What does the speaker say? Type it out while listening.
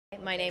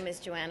My name is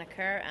Joanna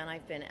Kerr, and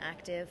I've been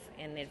active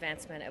in the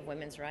advancement of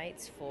women's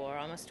rights for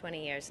almost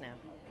 20 years now.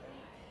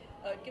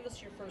 Give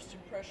us your first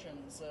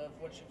impressions of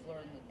what you've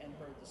learned and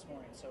heard this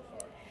morning so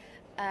far.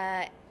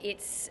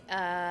 It's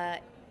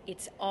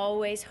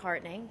always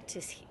heartening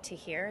to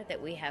hear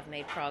that we have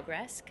made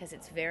progress, because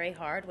it's very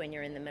hard when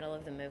you're in the middle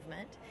of the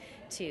movement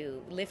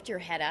to lift your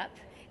head up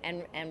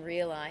and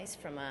realize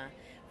from a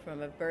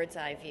bird's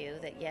eye view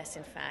that yes,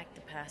 in fact,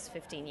 the past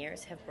 15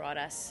 years have brought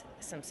us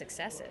some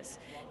successes.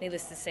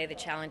 Needless to say, the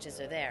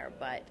challenges are there,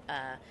 but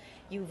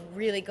you've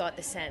really got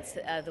the sense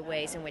of the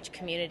ways in which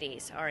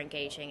communities are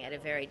engaging at a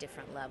very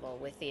different level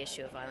with the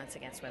issue of violence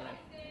against women.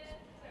 You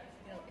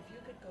know, if you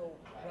could go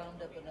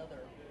round up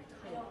another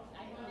recruit,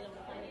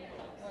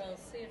 well,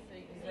 see if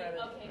you can grab it.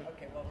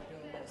 Okay, while we're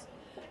doing this.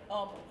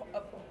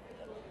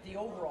 The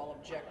overall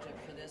objective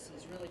for this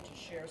is really to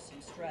share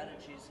some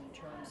strategies in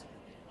terms of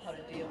how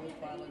to deal with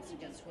violence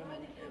against women.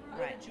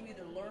 What did you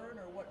either learn,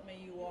 or what may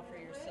you offer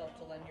yourself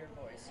to lend your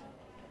voice?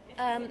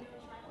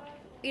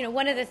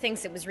 One of the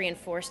things that was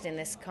reinforced in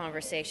this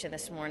conversation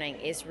this morning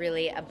is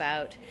really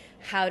about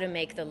how to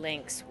make the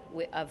links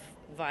of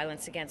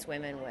violence against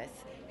women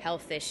with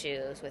health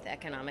issues, with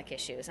economic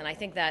issues. And I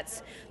think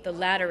that's the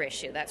latter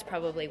issue. That's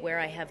probably where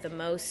I have the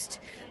most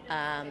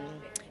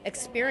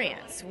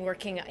experience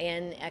working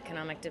in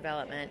economic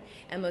development,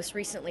 and most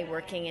recently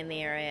working in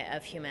the area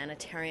of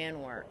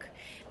humanitarian work.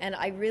 And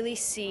I really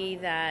see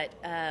that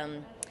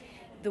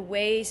the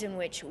ways in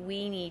which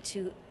we need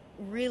to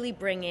really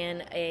bring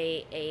in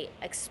a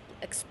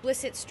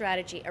explicit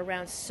strategy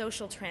around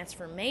social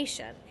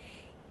transformation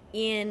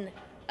in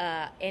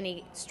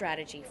any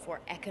strategy for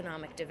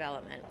economic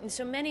development. And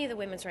so many of the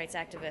women's rights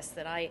activists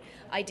that I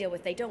deal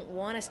with, they don't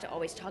want us to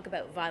always talk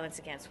about violence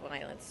against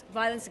women,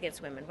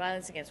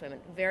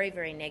 very,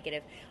 very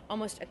negative,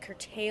 almost a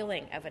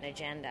curtailing of an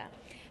agenda,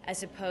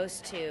 as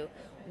opposed to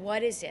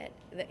what is it,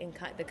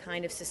 the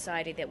kind of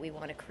society that we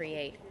want to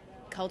create,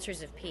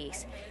 cultures of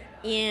peace,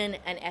 in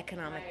an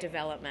economic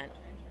development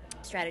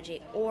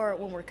strategy, or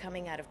when we're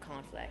coming out of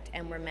conflict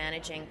and we're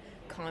managing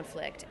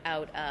conflict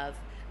out of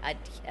a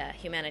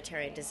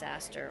humanitarian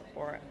disaster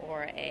or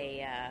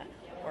a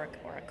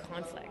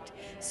conflict.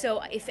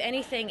 So if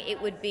anything,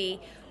 it would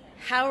be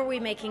how are we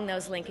making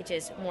those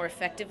linkages more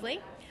effectively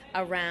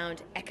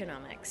around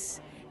economics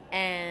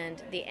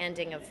and the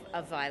ending of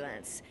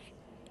violence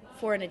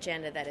for an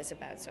agenda that is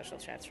about social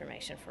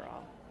transformation for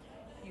all.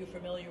 Are you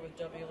familiar with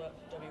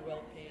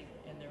WLP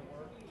and their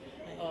work?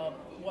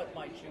 What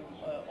might you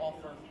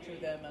offer to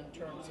them in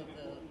terms of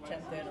the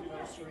 10th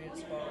anniversary,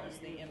 as far as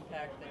the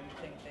impact that you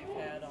think they've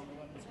had on the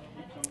women's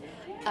movement?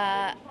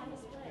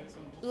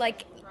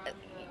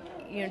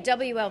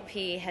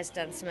 WLP has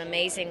done some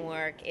amazing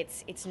work.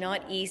 It's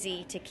not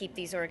easy to keep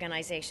these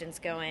organizations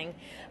going.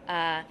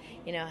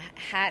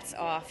 Hats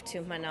off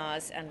to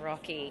Mahnaz and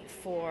Rocky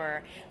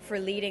for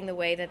leading the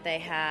way that they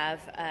have.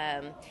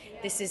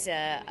 This is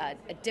a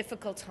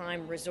difficult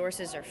time.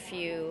 Resources are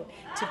few.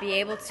 To be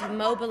able to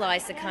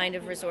mobilize the kind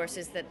of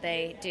resources that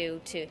they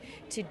do, to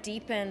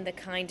deepen the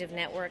kind of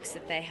networks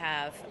that they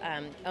have,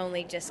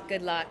 only just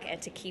good luck, and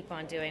to keep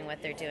on doing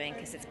what they're doing,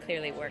 because it's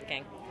clearly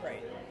working.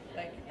 Great.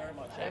 Thank you very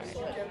much.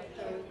 Excellent.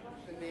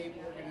 The name,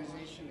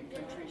 organization, and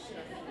country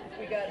stuff.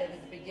 We got it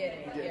at the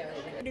beginning. Yeah.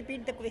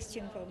 Repeat the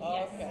question for me.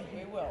 Okay,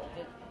 we will.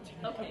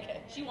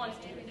 Okay. She wants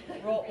to.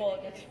 Roll a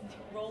little bit.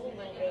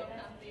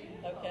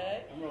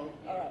 Okay. I'm rolling.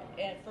 All right.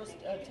 And first,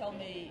 tell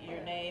me your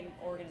name,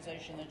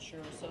 organization that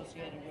you're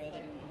associated with,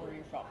 and where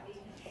you're from.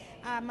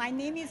 My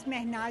name is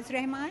Mahnaz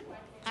Rahman.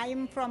 I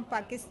am from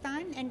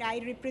Pakistan, and I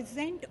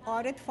represent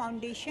Aurat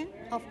Foundation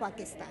of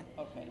Pakistan.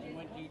 Okay. And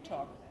when you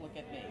talk, look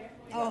at me.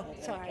 Oh, Look at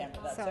the sorry. camera.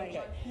 That's Sorry.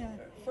 okay. Yeah.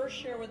 First,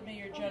 share with me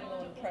your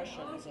general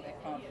impressions of the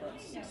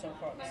conference so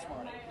far this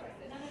morning.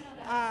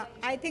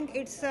 I think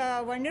it's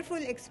a wonderful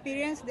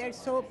experience.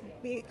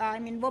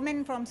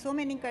 Women from so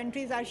many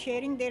countries are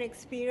sharing their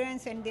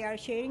experience, and they are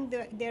sharing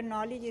their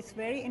knowledge. It's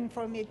very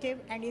informative,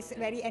 and it's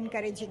very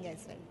encouraging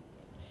as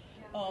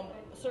well.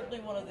 Certainly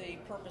one of the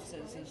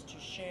purposes is to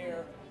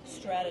share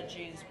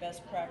strategies,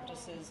 best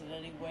practices, in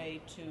any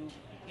way to,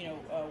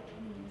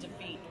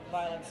 defeat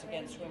violence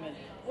against women.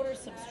 What are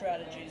some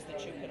strategies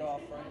that you could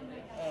offer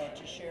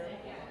to share?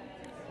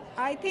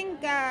 I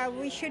think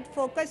we should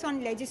focus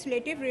on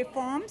legislative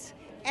reforms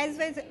as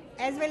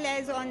well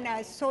as on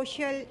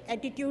social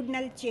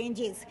attitudinal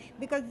changes,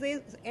 because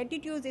these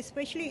attitudes,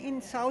 especially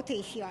in South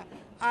Asia,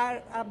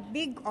 are a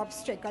big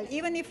obstacle.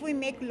 Even if we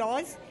make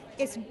laws,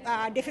 it's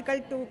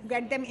difficult to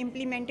get them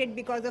implemented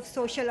because of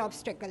social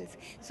obstacles.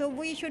 So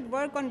we should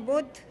work on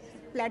both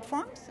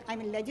platforms,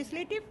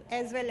 legislative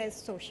as well as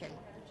social.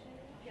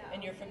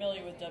 And you're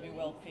familiar with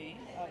WLP,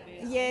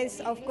 obviously? Yes,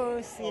 of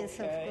course. Okay. Yes,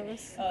 of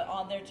course.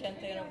 On their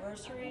 10th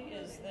anniversary,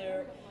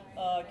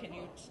 can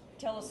you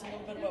tell us a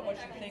little bit about what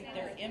you think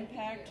their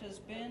impact has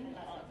been,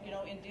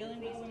 in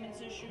dealing with women's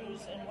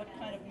issues, and what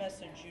kind of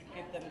message you'd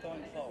give them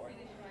going forward?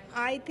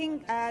 I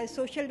think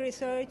social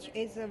research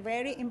is a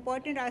very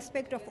important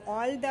aspect of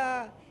all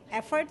the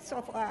efforts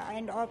of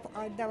and of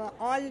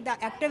all the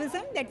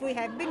activism that we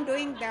have been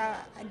doing,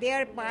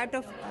 their part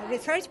of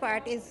research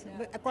part is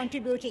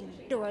contributing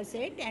towards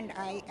it, and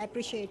I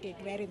appreciate it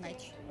very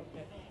much.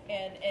 Okay.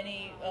 And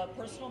any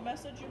personal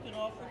message you can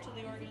offer to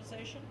the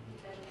organization?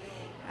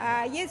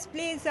 Yes,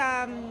 please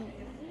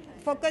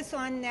focus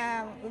on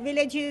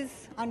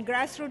villages, on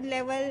grassroots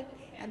level,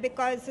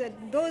 because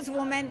those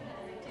women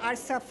are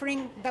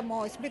suffering the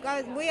most.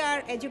 Because we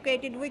are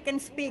educated, we can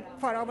speak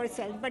for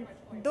ourselves, but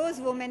those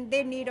women,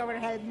 they need our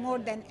help more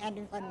than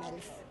anyone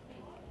else.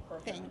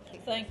 Perfect. Thank you.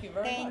 Thank you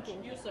very much. Thank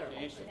you. You, sir.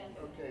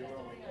 Okay,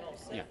 well,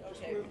 Yeah.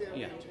 Okay.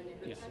 Yeah.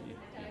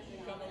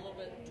 Come a little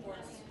bit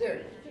towards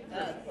there.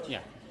 Yeah.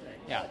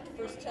 Yeah.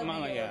 First, tell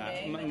me your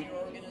name and your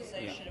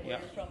organization and where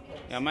you're from, please.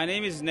 Yeah, my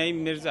name is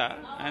Naeem Mirza,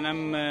 and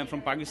I'm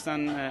from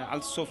Pakistan,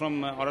 also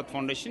from Aurat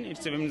Foundation.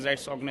 It's a women's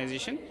rights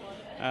organization.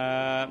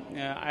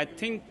 I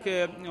think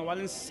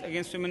violence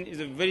against women is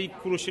a very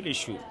crucial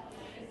issue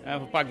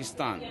for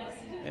Pakistan.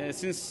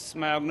 Since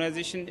my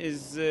organization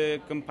is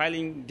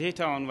compiling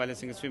data on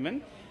violence against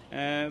women,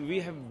 we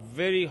have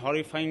very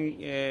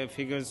horrifying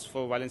figures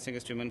for violence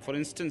against women. For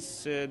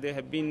instance, there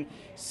have been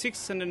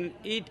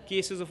 608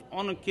 cases of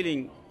honor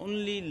killing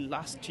only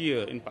last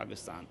year in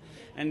Pakistan.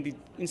 And the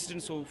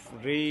incidence of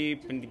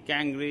rape and the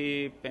gang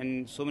rape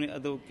and so many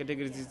other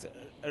categories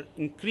are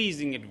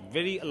increasing at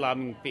very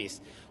alarming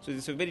pace. So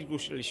this is a very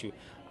crucial issue.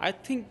 I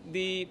think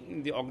the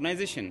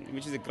organization,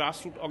 which is a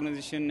grassroots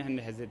organization and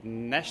has a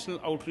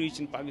national outreach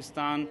in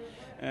Pakistan,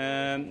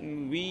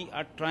 we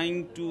are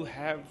trying to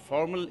have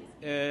formal,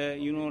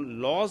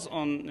 laws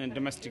on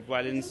domestic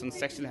violence and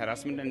sexual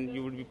harassment. And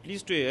you would be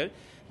pleased to hear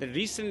that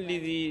recently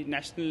the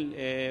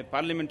National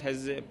Parliament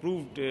has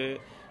approved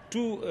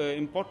two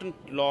important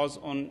laws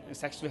on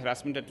sexual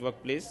harassment at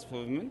workplace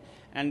for women.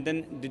 And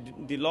then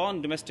the law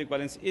on domestic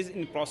violence is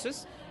in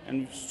process,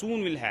 and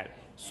soon we'll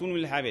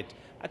have it.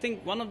 I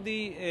think one of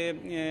the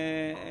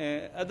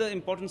other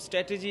important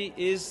strategy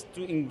is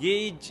to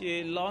engage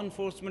law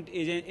enforcement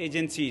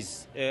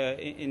agencies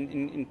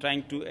in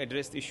trying to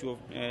address the issue of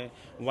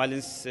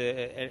violence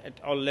at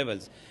all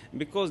levels,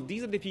 because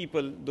these are the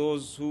people,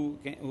 those who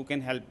can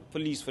help.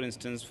 Police, for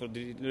instance, for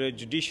the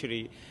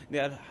judiciary, they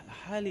are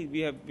highly. We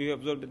have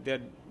observed that they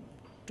are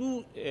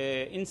too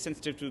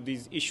insensitive to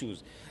these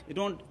issues. They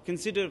don't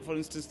consider, for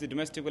instance, the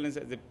domestic violence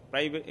as a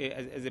private,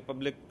 as a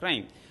public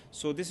crime.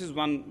 So this is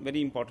one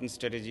very important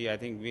strategy I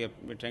think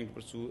we're trying to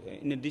pursue.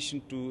 In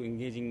addition to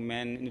engaging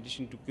men, in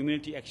addition to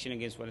community action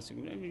against violence,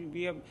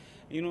 we have,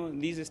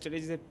 these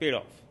strategies have paid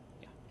off.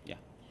 Yeah.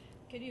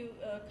 Can you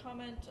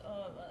comment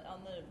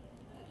on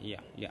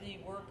the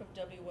work of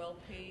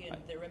WLP and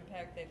their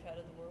impact they've had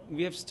in the world?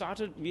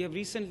 We have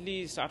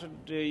recently started,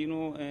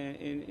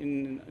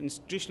 in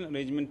institutional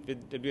arrangement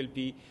with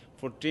WLP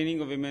for training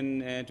of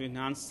women to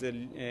enhance the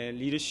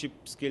leadership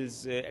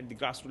skills at the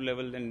grassroots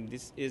level, and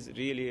this is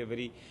really a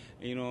very,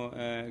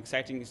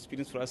 exciting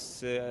experience for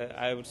us.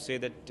 I would say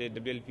that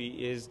WLP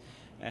is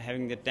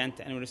having the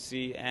 10th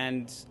anniversary,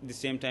 and at the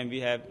same time we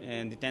have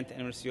the 10th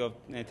anniversary of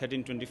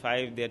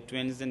 1325. They are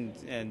twins, and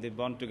they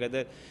born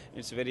together.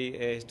 It's a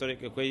very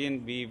historic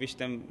occasion. We wish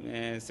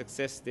them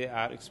success. They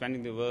are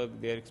expanding their work,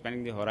 they are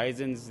expanding their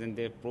horizons and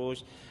their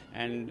approach.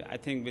 And I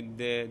think with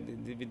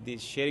the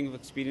sharing of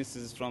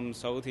experiences from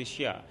South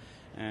Asia,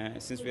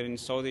 since we are in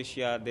South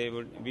Asia,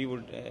 we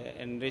would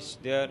enrich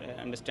their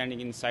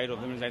understanding inside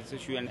of women's rights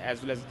issue, and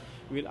as well as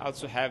we'll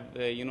also have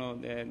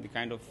the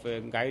kind of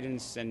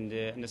guidance and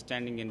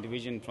understanding and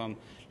division from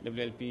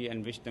WLP,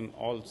 and wish them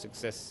all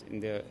success in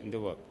their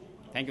work.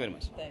 Thank you very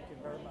much. Thank you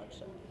very much,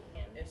 sir.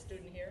 A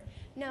student here?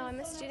 No, I'm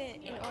a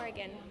student in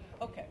Oregon.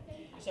 Okay,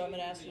 so I'm going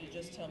to ask you to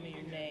just tell me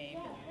your name,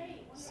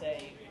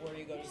 say where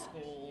you go to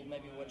school,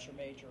 maybe what your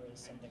major is,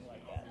 something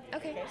like that.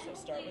 Okay. So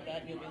start with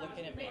that, and you'll be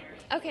looking at me.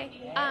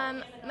 Okay.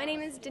 My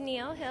name is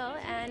Danielle Hill,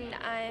 and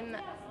I'm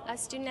a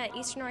student at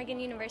Eastern Oregon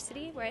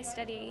University, where I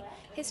study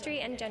history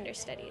and gender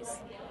studies.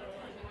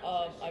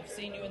 I've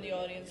seen you in the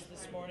audience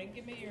this morning.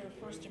 Give me your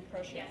first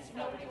impressions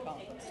about the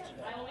conference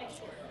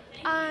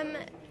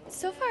today.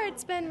 So far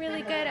it's been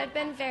really good. I've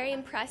been very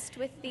impressed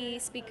with the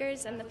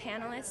speakers and the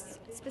panelists,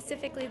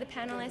 specifically the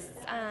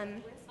panelists,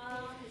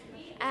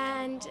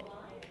 and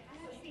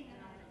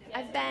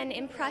I've been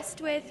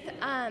impressed with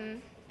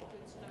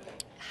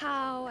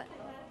how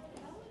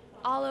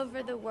all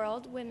over the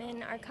world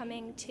women are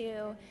coming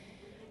to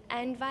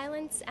end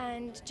violence,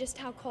 and just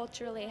how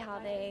culturally how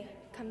they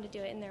come to do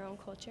it in their own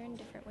culture in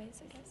different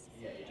ways, I guess.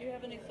 Do you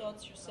have any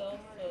thoughts yourself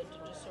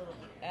to just sort of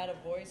add a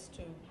voice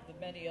to the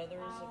many others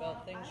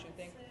about things you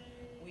think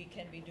we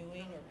can be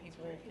doing or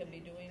people can be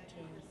doing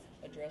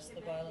to address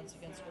the violence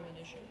against women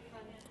issue?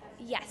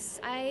 Yes,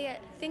 I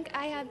think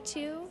I have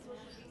two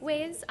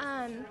ways.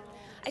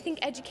 I think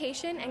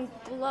education and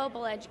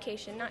global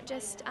education, not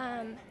just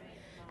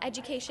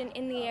education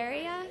in the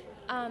area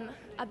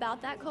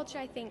about that culture.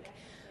 I think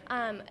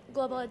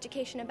global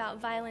education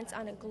about violence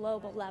on a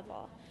global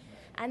level.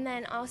 And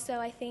then also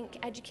I think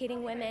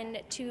educating women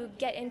to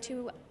get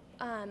into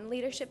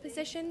leadership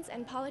positions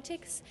and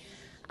politics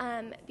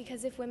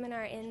because if women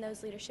are in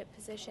those leadership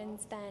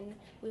positions, then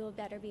we will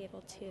better be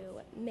able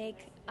to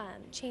make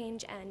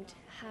change and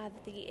have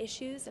the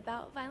issues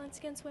about violence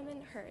against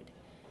women heard.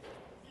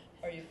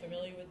 Are you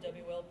familiar with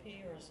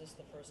WLP, or is this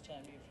the first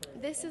time you've heard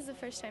of This them? is the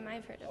first time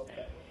I've heard of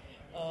them.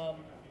 All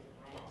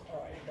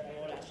right, then I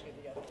won't ask you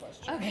the other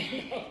question.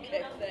 Okay.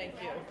 Okay, thank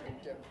you.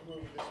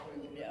 Move this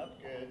way. Yep.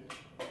 Good.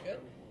 Good?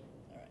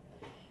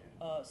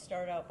 All right.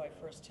 Start out by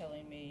first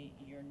telling me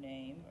your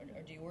name.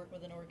 Or do you work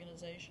with an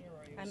organization, or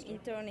are you a I'm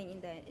student?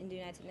 interning in the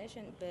United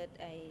Nations, but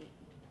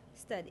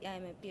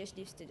I'm a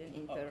PhD student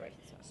in Peru. Okay.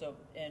 So,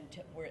 and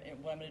what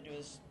I'm going to do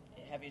is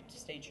have you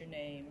state your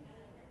name,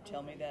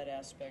 tell me that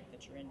aspect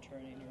that you're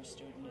interning, you're a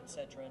student,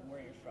 etc., and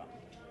where you're from.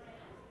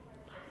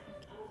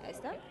 I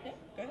start? Yeah,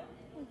 go ahead.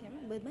 Okay,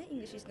 but my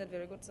English is not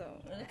very good, so...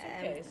 That's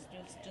okay.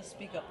 Just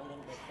speak up a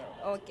little bit,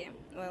 though. Okay,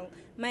 well,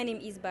 my name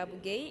is Babu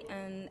Gaye,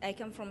 and I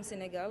come from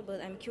Senegal,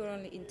 but I'm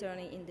currently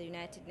interning in the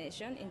United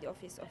Nations in the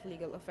Office of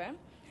Legal Affairs.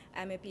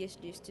 I'm a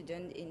PhD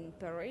student in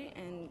Paris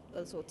and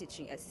also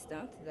teaching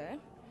assistant there.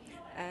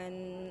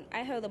 And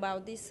I heard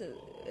about this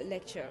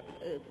lecture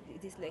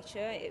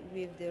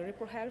with the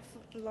Repro Health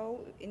Law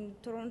in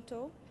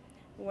Toronto,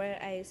 where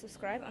I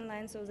subscribe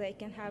online so that I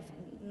can have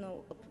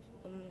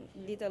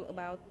little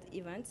about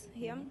events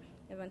here.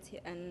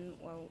 And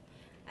well,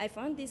 I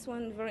found this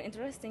one very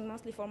interesting,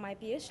 mostly for my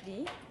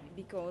PhD,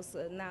 because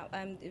now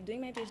I'm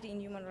doing my PhD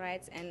in human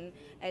rights, and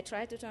I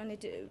try to turn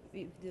it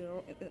with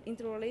the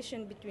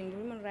interrelation between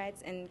human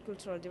rights and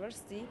cultural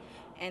diversity.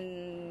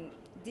 And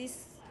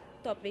this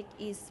topic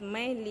is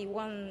mainly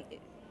one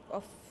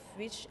of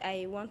which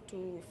I want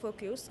to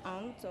focus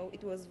on. So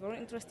it was very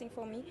interesting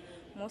for me,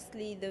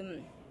 mostly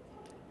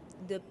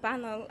the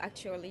panel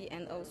actually,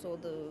 and also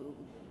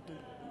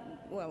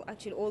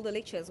actually all the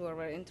lectures were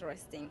very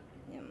interesting.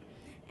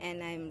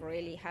 And I'm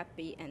really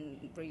happy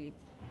and really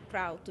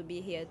proud to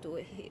be here to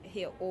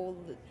hear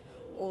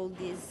all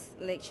these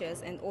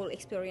lectures and all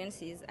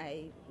experiences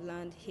I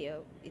learned here.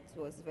 It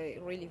was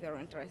really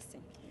very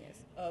interesting. Yes.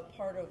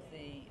 Part of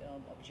the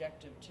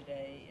objective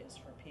today is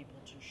for people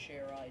to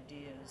share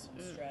ideas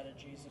and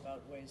strategies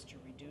about ways to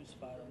reduce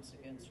violence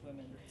against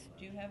women.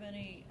 Do you have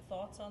any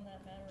thoughts on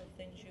that matter, of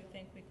things you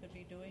think we could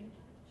be doing,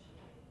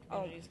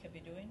 communities could be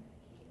doing?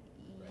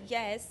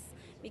 Yes,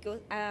 because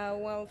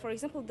for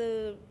example,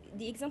 the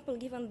example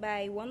given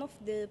by one of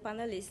the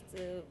panelists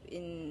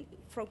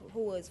who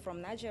was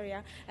from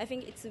Nigeria, I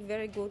think it's a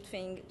very good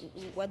thing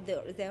what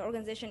their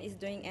organization is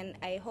doing, and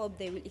I hope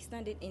they will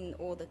extend it in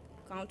all the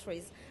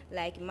countries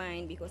like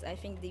mine, because I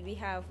think we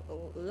have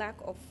a lack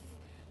of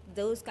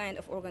those kind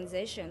of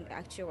organization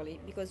actually,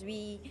 because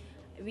we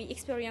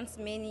experience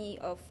many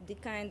of the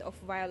kind of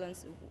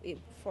violence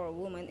for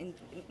women,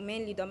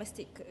 mainly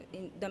domestic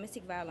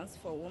violence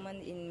for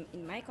women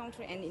in my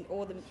country and in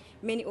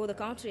many other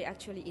countries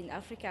actually in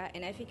Africa.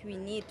 And I think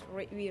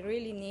we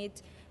really need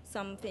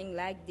something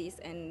like this,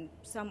 and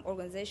some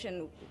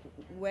organization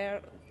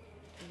where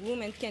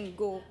women can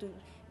go to,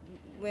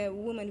 where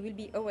women will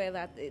be aware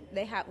that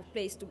they have a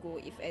place to go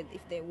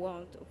if they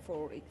want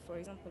for it. For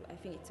example, I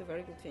think it's a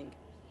very good thing.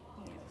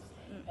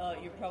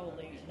 You're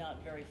probably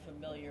not very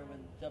familiar with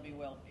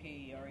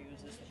WLP, are you?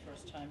 Is this the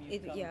first time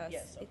you've come? Yes,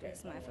 yes, okay. it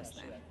was my first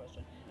time.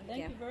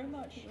 Thank you very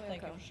much. You're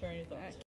Thank you welcome. for sharing your thoughts.